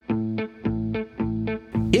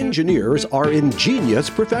Engineers are ingenious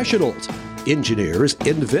professionals. Engineers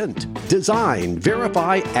invent, design,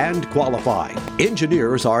 verify, and qualify.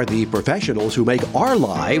 Engineers are the professionals who make our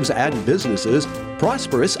lives and businesses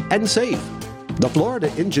prosperous and safe. The Florida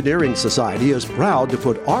Engineering Society is proud to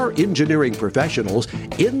put our engineering professionals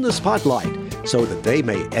in the spotlight so that they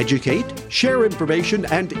may educate, share information,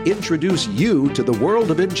 and introduce you to the world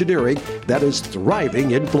of engineering that is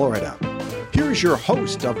thriving in Florida. Here's your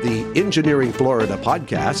host of the Engineering Florida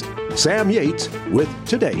podcast, Sam Yates, with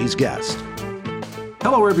today's guest.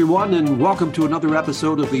 Hello, everyone, and welcome to another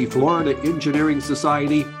episode of the Florida Engineering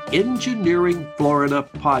Society Engineering Florida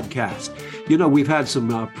podcast. You know, we've had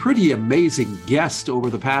some pretty amazing guests over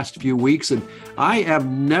the past few weeks, and I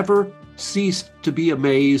am never ceased to be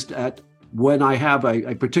amazed at when I have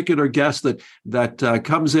a particular guest that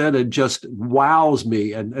comes in and just wows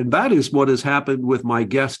me. And that is what has happened with my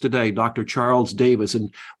guest today, Dr. Charles Davis. And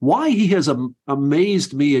why he has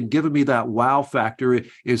amazed me and given me that wow factor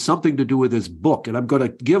is something to do with his book. And I'm going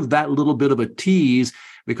to give that little bit of a tease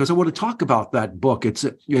because I want to talk about that book. It's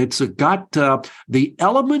got the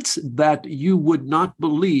elements that you would not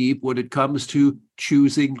believe when it comes to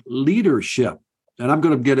choosing leadership. And I'm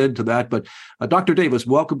going to get into that. But Dr. Davis,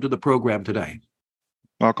 welcome to the program today.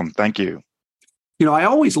 Welcome. Thank you. You know, I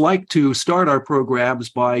always like to start our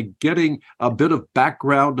programs by getting a bit of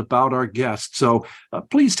background about our guests. So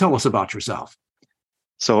please tell us about yourself.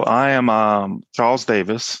 So I am Charles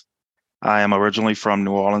Davis. I am originally from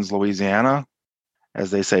New Orleans, Louisiana,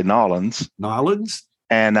 as they say, Nolans. Nolans?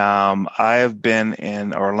 And I have been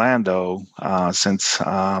in Orlando since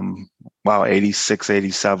 86,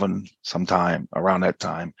 87, sometime around that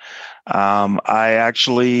time. I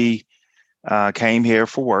actually came here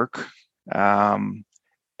for work. And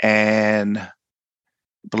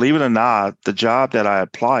believe it or not, the job that I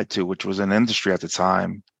applied to, which was in industry at the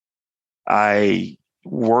time, I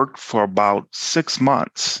worked for about 6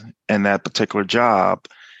 months in that particular job.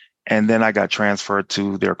 And then I got transferred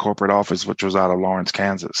to their corporate office, which was out of Lawrence,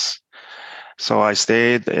 Kansas. So I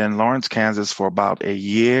stayed in Lawrence, Kansas for about a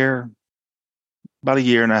year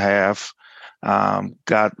and a half,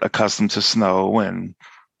 got accustomed to snow and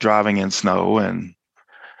driving in snow, and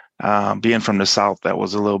being from the South, that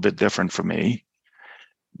was a little bit different for me.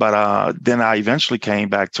 But then I eventually came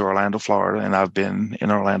back to Orlando, Florida, and I've been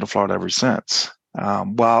in Orlando, Florida ever since.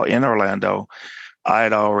 While in Orlando, I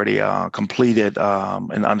had already completed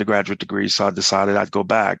an undergraduate degree, so I decided I'd go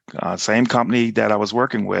back. Same company that I was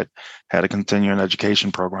working with had a continuing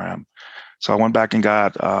education program. So I went back and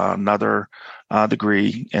got another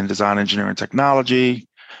degree in design, engineering, technology.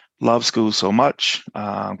 Loved school so much.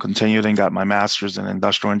 Continued and got my master's in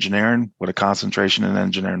industrial engineering with a concentration in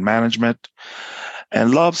engineering management.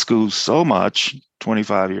 And loved school so much,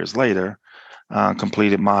 25 years later,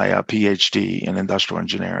 completed my PhD in industrial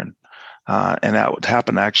engineering. And that would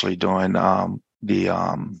happen actually during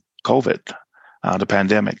the COVID, the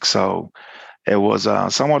pandemic. So it was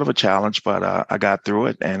somewhat of a challenge, but I got through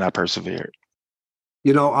it and I persevered.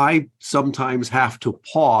 You know, I sometimes have to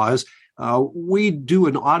pause. We do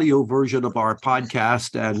an audio version of our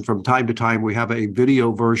podcast, and from time to time we have a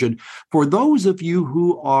video version. For those of you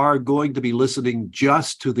who are going to be listening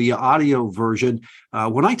just to the audio version,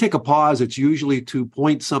 when I take a pause, it's usually to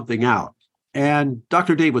point something out. And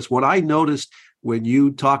Dr. Davis, what I noticed when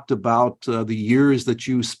you talked about the years that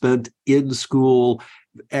you spent in school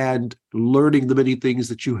and learning the many things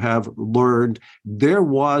that you have learned, there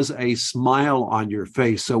was a smile on your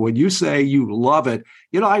face. So when you say you love it,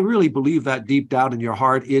 you know, I really believe that deep down in your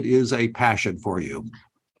heart, it is a passion for you.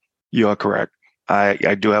 You are correct.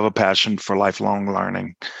 I do have a passion for lifelong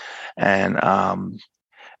learning. And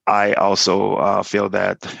I also feel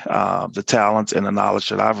that the talents and the knowledge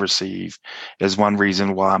that I've received is one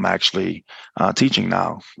reason why I'm actually teaching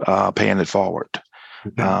now, paying it forward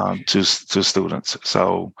to students.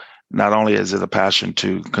 So not only is it a passion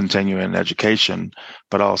to continue in education,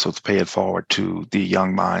 but also to pay it forward to the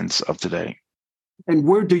young minds of today. And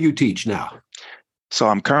where do you teach now? So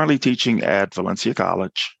I'm currently teaching at Valencia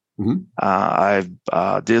College.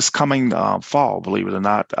 Mm-hmm. This coming fall, believe it or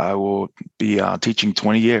not, I will be teaching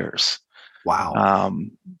 20 years. Wow.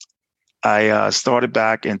 I started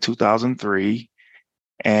back in 2003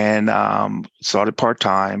 and started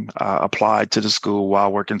part-time, applied to the school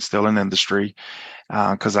while working still in industry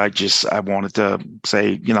because I wanted to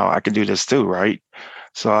say, you know, I can do this too, right?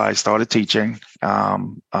 So I started teaching,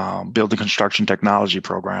 building construction technology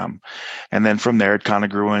program. And then from there, it kind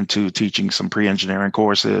of grew into teaching some pre-engineering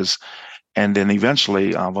courses. And then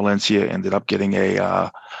eventually, Valencia ended up getting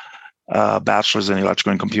a bachelor's in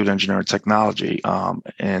electrical and computer engineering technology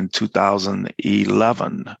in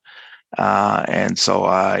 2011. And so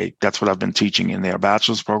that's what I've been teaching in their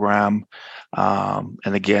bachelor's program.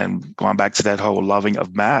 And again, going back to that whole loving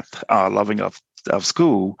of math, loving of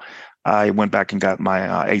school, I went back and got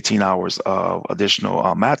my 18 hours of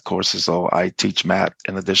additional math courses. So I teach math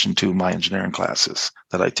in addition to my engineering classes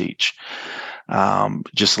that I teach.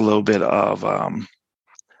 Just a little bit of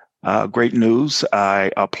great news.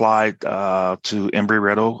 I applied to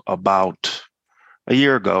Embry-Riddle about a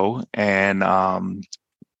year ago, and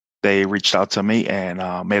they reached out to me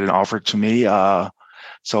and made an offer to me.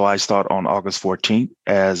 So I start on August 14th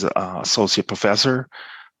as associate professor.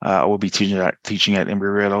 I will be teaching at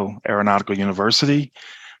Embry-Riddle Aeronautical University,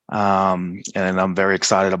 and I'm very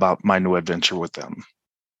excited about my new adventure with them.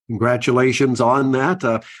 Congratulations on that.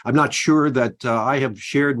 I'm not sure that I have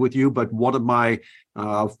shared with you, but one of my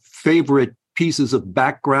favorite pieces of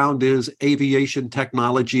background is aviation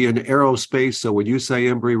technology and aerospace. So when you say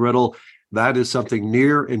Embry-Riddle, that is something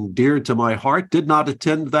near and dear to my heart. Did not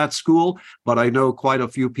attend that school, but I know quite a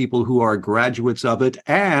few people who are graduates of it,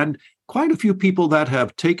 and quite a few people that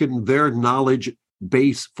have taken their knowledge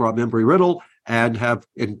base from Embry-Riddle and have,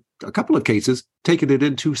 in a couple of cases, taken it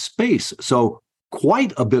into space. So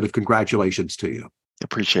quite a bit of congratulations to you.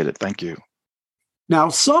 Appreciate it. Thank you. Now,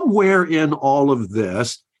 somewhere in all of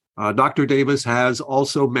this, Dr. Davis has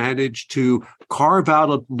also managed to carve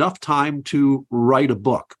out enough time to write a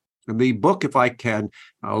book. And the book, if I can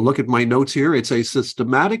look at my notes here, it's a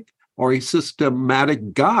systematic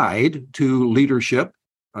guide to leadership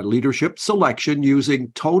selection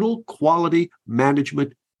using total quality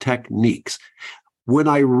management techniques. When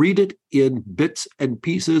I read it in bits and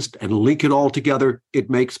pieces and link it all together,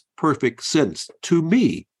 it makes perfect sense to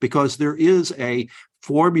me, because there is a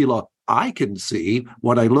formula I can see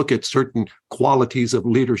when I look at certain qualities of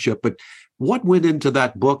leadership. But what went into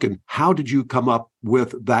that book, and how did you come up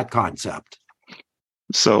with that concept?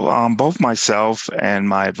 So both myself and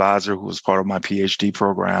my advisor, who was part of my PhD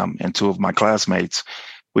program, and two of my classmates,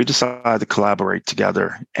 we decided to collaborate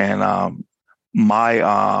together. And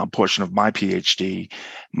my portion of my PhD,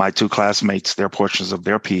 my two classmates, their portions of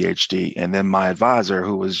their PhD, and then my advisor,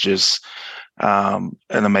 who was just an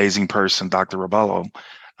amazing person, Dr. Rabello,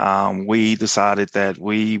 we decided that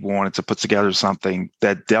we wanted to put together something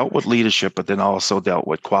that dealt with leadership, but then also dealt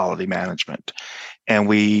with quality management. And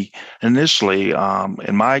we initially,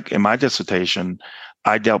 in my dissertation,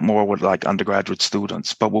 I dealt more with like undergraduate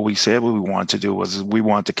students. But what we said what we wanted to do was we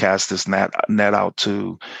wanted to cast this net out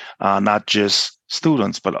to not just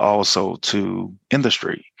students, but also to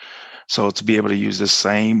industry. So to be able to use this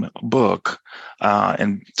same book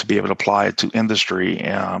and to be able to apply it to industry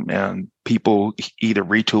and people either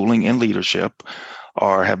retooling in leadership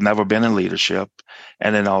or have never been in leadership,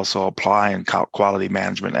 and then also applying quality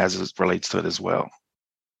management as it relates to it as well.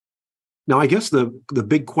 Now, I guess the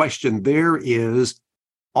big question there is,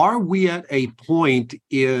 are we at a point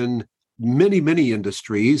in many, many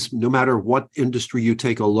industries, no matter what industry you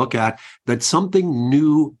take a look at, that something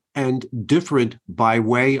new and different by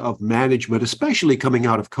way of management, especially coming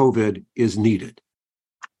out of COVID, is needed?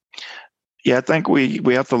 Yeah, I think we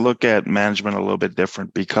have to look at management a little bit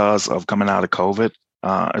different because of coming out of COVID,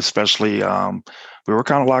 especially we were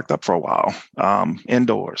kind of locked up for a while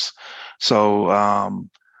indoors. So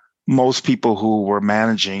most people who were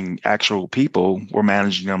managing actual people were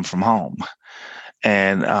managing them from home.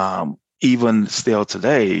 And even still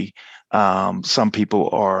today, some people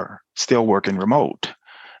are still working remote.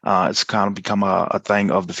 It's kind of become a thing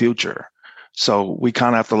of the future. So we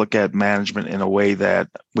kind of have to look at management in a way that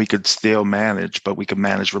we could still manage, but we can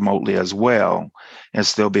manage remotely as well and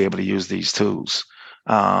still be able to use these tools.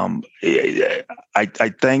 I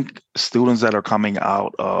think students that are coming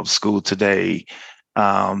out of school today,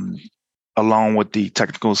 along with the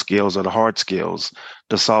technical skills or the hard skills,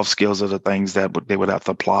 the soft skills are the things that they would have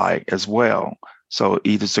to apply as well. So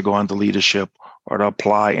either to go into leadership or to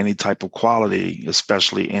apply any type of quality,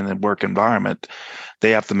 especially in a work environment, they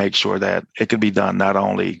have to make sure that it can be done not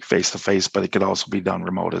only face-to-face, but it could also be done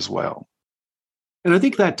remote as well. And I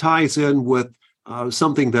think that ties in with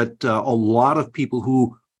something that a lot of people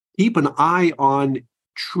who keep an eye on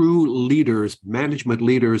true leaders, management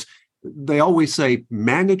leaders, they always say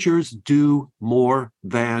managers do more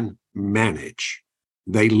than manage.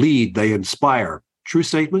 They lead, they inspire. True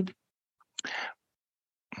statement?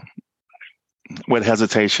 With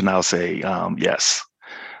hesitation, I'll say yes.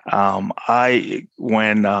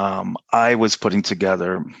 When I was putting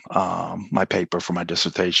together my paper for my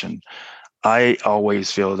dissertation, I always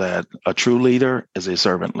feel that a true leader is a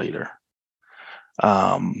servant leader.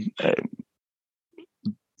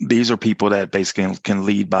 These are people that basically can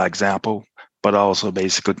lead by example, but also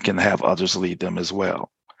basically can have others lead them as well.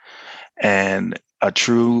 And a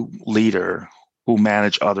true leader who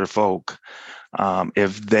manage other folk,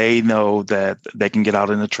 if they know that they can get out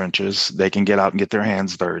in the trenches, they can get out and get their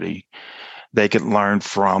hands dirty, they can learn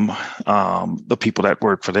from the people that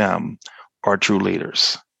work for them, are true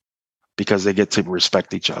leaders, because they get to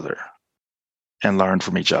respect each other and learn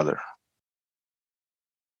from each other.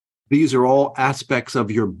 These are all aspects of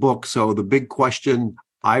your book. So the big question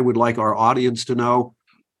I would like our audience to know,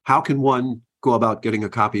 how can one go about getting a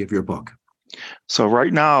copy of your book? So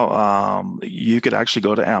right now, you could actually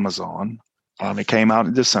go to Amazon. It came out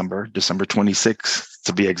in December 26th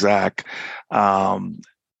to be exact.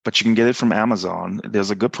 But you can get it from Amazon. There's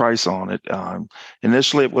a good price on it.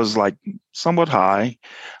 Initially, it was like somewhat high.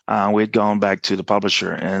 We had gone back to the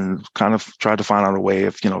publisher and kind of tried to find out a way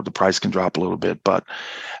if, the price can drop a little bit. But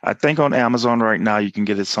I think on Amazon right now, you can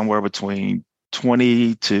get it somewhere between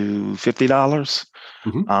 $20 to $50.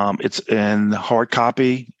 Mm-hmm. It's in hard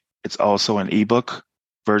copy. It's also an ebook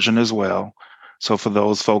version as well. So for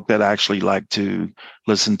those folk that actually like to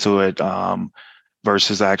listen to it,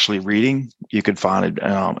 versus actually reading, you can find it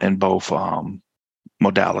in both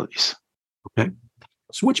modalities. Okay.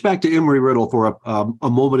 Switch back to Embry-Riddle for a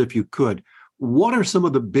moment, if you could. What are some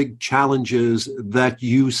of the big challenges that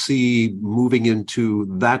you see moving into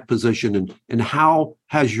that position, and how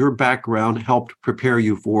has your background helped prepare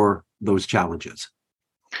you for those challenges?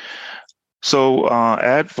 So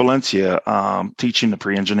at Valencia, teaching the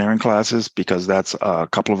pre-engineering classes, because that's a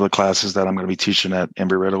couple of the classes that I'm going to be teaching at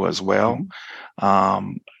Embry-Riddle as well.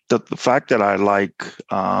 Mm-hmm. The fact that I like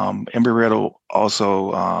Embry-Riddle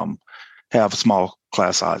also have small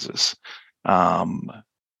class sizes.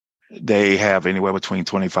 They have anywhere between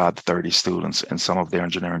 25 to 30 students in some of their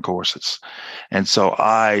engineering courses. And so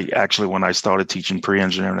I actually, when I started teaching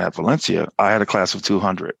pre-engineering at Valencia, I had a class of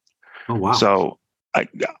 200. Oh, wow. So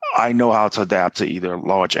I know how to adapt to either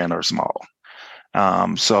large and or small.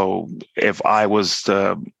 So if I was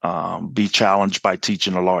to be challenged by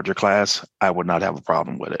teaching a larger class, I would not have a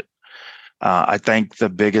problem with it. I think the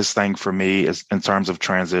biggest thing for me is in terms of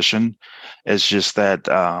transition is just that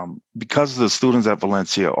because the students at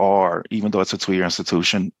Valencia are, even though it's a 2-year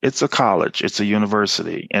institution, it's a college, it's a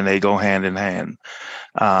university, and they go hand in hand.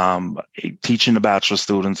 Teaching the bachelor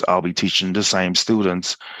students, I'll be teaching the same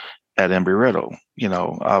students at Embry-Riddle.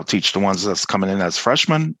 I'll teach the ones that's coming in as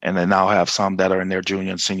freshmen, and then I'll have some that are in their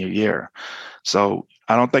junior and senior year. So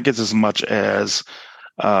I don't think it's as much as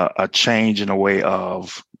a change in a way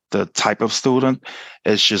of the type of student.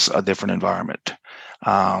 It's just a different environment.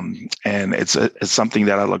 And it's something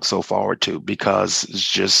that I look so forward to, because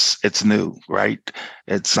it's new, right?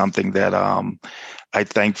 It's something that I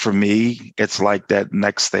think for me, it's like that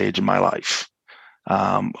next stage in my life.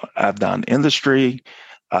 I've done industry,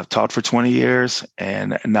 I've taught for 20 years,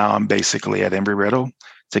 and now I'm basically at Embry-Riddle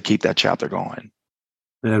to keep that chapter going.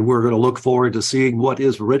 And we're going to look forward to seeing what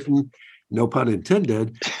is written, no pun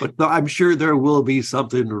intended, but I'm sure there will be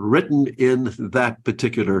something written in that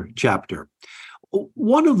particular chapter.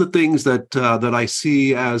 One of the things that I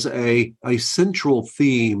see as a central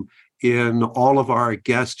theme in all of our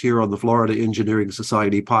guests here on the Florida Engineering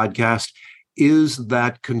Society podcast is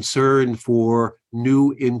that concern for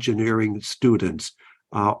new engineering students.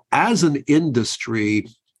 As an industry,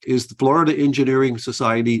 is the Florida Engineering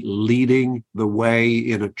Society leading the way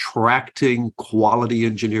in attracting quality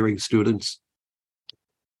engineering students?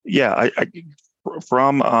 Yeah,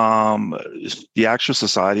 from the actual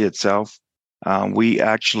society itself, we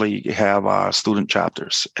actually have our student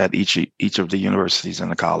chapters at each of the universities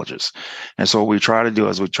and the colleges. And so what we try to do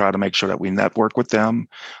is we try to make sure that we network with them,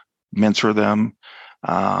 mentor them,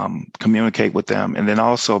 communicate with them, and then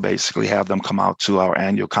also basically have them come out to our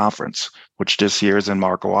annual conference, which this year is in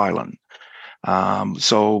Marco Island.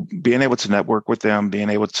 So being able to network with them, being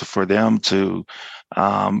able for them to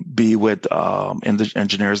be with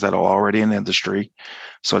engineers that are already in the industry,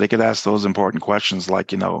 so they could ask those important questions like,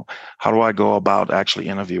 how do I go about actually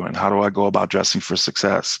interviewing? How do I go about dressing for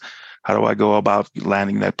success? How do I go about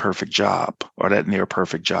landing that perfect job or that near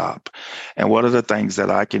perfect job? And what are the things that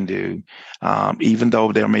I can do, even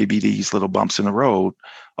though there may be these little bumps in the road,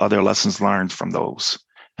 are there lessons learned from those?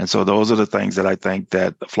 And so those are the things that I think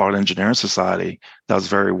that the Florida Engineering Society does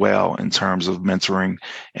very well in terms of mentoring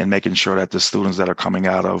and making sure that the students that are coming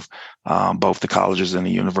out of both the colleges and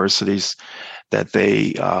the universities, that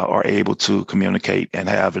they are able to communicate and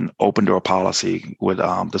have an open door policy with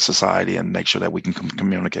the society and make sure that we can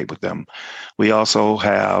communicate with them. We also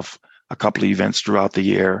have a couple of events throughout the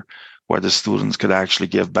year where the students could actually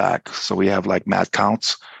give back. So we have like Mat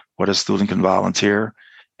Counts, where the student can volunteer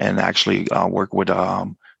and actually work with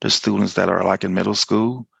the students that are like in middle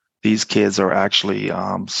school these kids are actually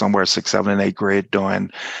somewhere 6th, 7th, and 8th grade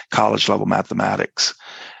doing college level mathematics.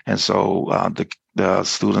 And so the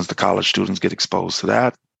students, the college students, get exposed to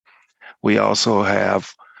that. We also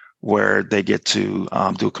have where they get to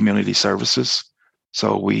do community services.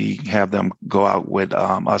 So we have them go out with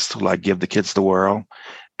us to like give the kids the world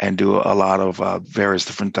and do a lot of various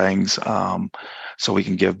different things so we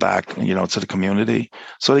can give back, to the community.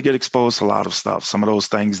 So they get exposed to a lot of stuff. Some of those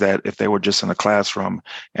things that if they were just in a classroom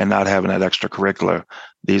and not having that extracurricular,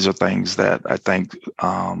 these are things that I think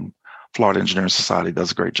Florida Engineering Society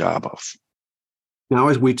does a great job of. Now,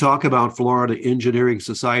 as we talk about Florida Engineering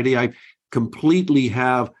Society, I completely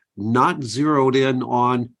have not zeroed in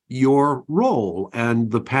on your role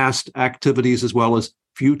and the past activities as well as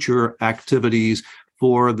future activities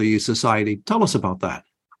for the society. Tell us about that.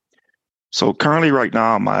 So currently right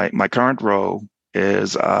now, my current role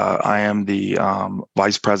is I am the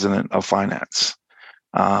Vice President of Finance.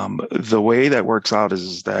 The way that works out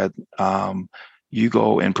is that you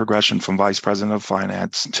go in progression from Vice President of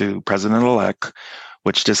Finance to President-elect,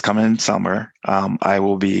 which just come in summer. I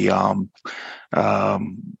will be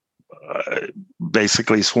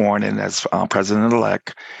basically sworn in as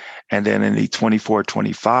President-elect. And then in the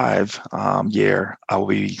 24-25 year, I will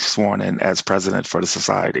be sworn in as president for the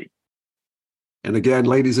society. And again,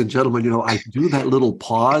 ladies and gentlemen, I do that little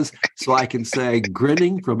pause so I can say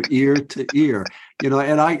grinning from ear to ear,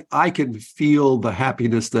 and I can feel the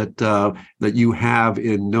happiness that that you have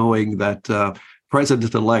in knowing that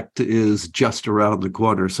President-elect is just around the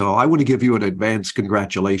corner. So I want to give you an advance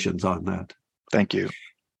congratulations on that. Thank you.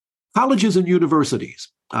 Colleges and universities.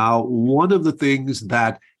 One of the things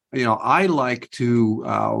that I like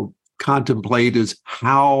to contemplate is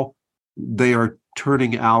how they are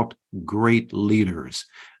turning out great leaders.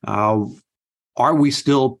 Are we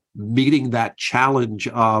still meeting that challenge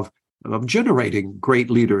of generating great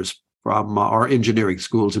leaders from our engineering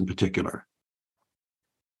schools in particular?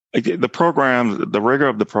 The program, the rigor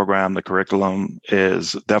of the program, the curriculum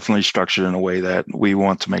is definitely structured in a way that we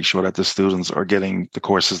want to make sure that the students are getting the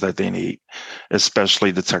courses that they need,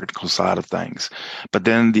 especially the technical side of things. But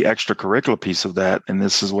then the extracurricular piece of that, and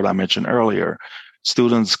this is what I mentioned earlier,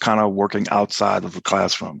 students kind of working outside of the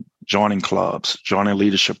classroom, joining clubs, joining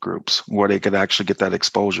leadership groups where they could actually get that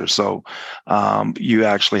exposure. So you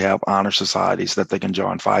actually have honor societies that they can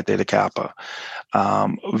join, Phi Theta Kappa,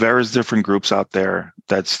 various different groups out there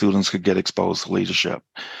that students could get exposed to leadership.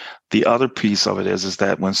 The other piece of it is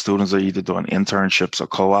that when students are either doing internships or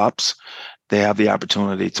co-ops, they have the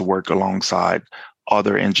opportunity to work alongside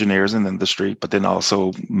other engineers in the industry, but then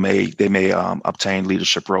also they may obtain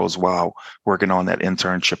leadership roles while working on that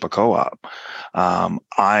internship or co-op.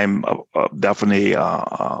 I'm definitely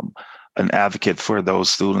an advocate for those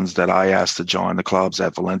students that I asked to join the clubs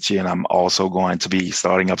at Valencia, and I'm also going to be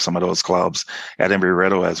starting up some of those clubs at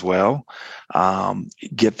Embry-Riddle as well.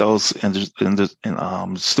 Get those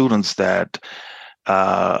students that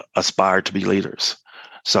aspire to be leaders.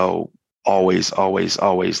 So always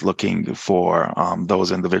looking for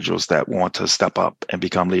those individuals that want to step up and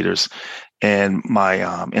become leaders. In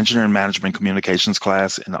my engineering management communications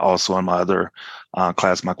class, and also in my other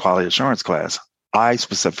class, my quality assurance class, I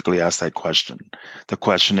specifically asked that question. The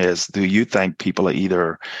question is, do you think people are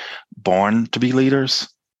either born to be leaders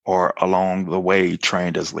or along the way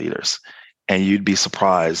trained as leaders? And you'd be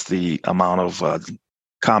surprised the amount of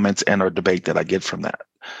comments and or debate that I get from that.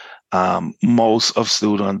 Most of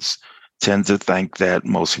students tend to think that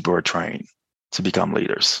most people are trained to become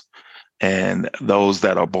leaders. And those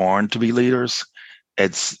that are born to be leaders,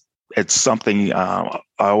 it's something I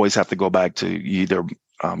always have to go back to either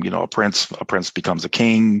a prince becomes a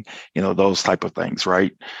king, those type of things,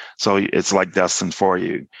 right? So it's like destined for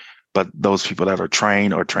you. But those people that are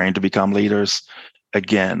trained to become leaders,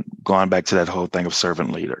 again, going back to that whole thing of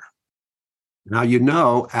servant leader.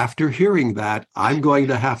 Now, after hearing that, I'm going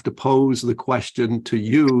to have to pose the question to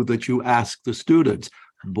you that you ask the students: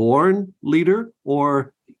 born leader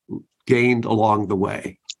or gained along the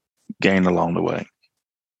way? Gained along the way.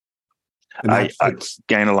 I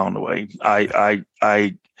gained along the way.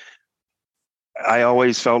 I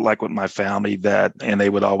always felt like with my family and they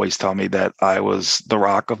would always tell me that I was the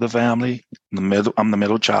rock of the family. I'm the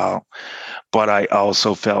middle child. But I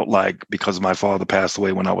also felt like, because my father passed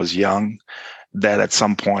away when I was young, that at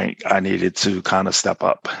some point I needed to kind of step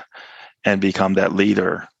up and become that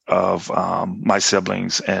leader of my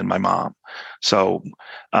siblings and my mom. So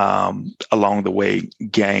along the way,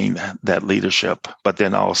 gain that leadership, but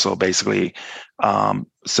then also basically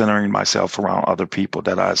centering myself around other people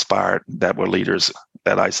that I aspired, that were leaders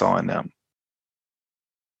that I saw in them.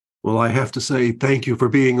 Well, I have to say thank you for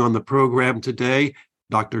being on the program today.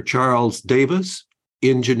 Dr. Charles Davis,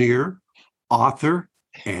 engineer, author,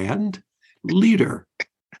 and leader.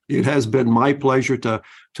 It has been my pleasure to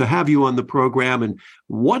have you on the program. And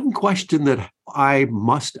one question that I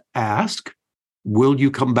must ask, will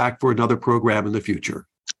you come back for another program in the future?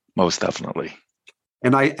 Most definitely.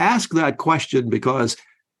 And I ask that question because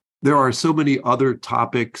there are so many other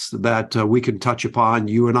topics that we can touch upon.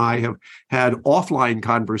 You and I have had offline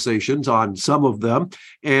conversations on some of them,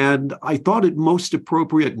 and I thought it most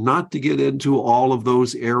appropriate not to get into all of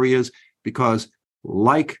those areas because,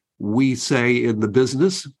 like we say in the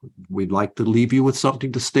business, we'd like to leave you with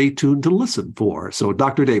something to stay tuned to listen for. So,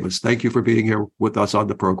 Dr. Davis, thank you for being here with us on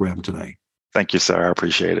the program today. Thank you, sir. I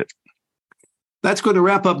appreciate it. That's going to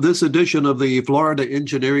wrap up this edition of the Florida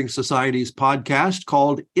Engineering Society's podcast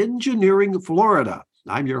called Engineering Florida.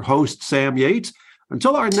 I'm your host, Sam Yates.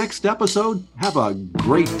 Until our next episode, have a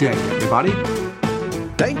great day, everybody.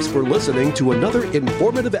 Thanks for listening to another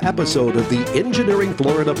informative episode of the Engineering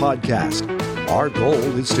Florida podcast. Our goal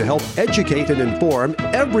is to help educate and inform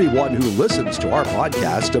everyone who listens to our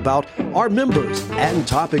podcast about our members and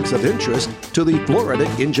topics of interest to the Florida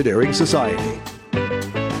Engineering Society.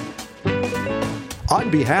 On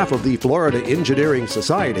behalf of the Florida Engineering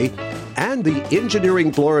Society and the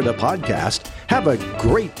Engineering Florida podcast, have a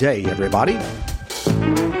great day, everybody.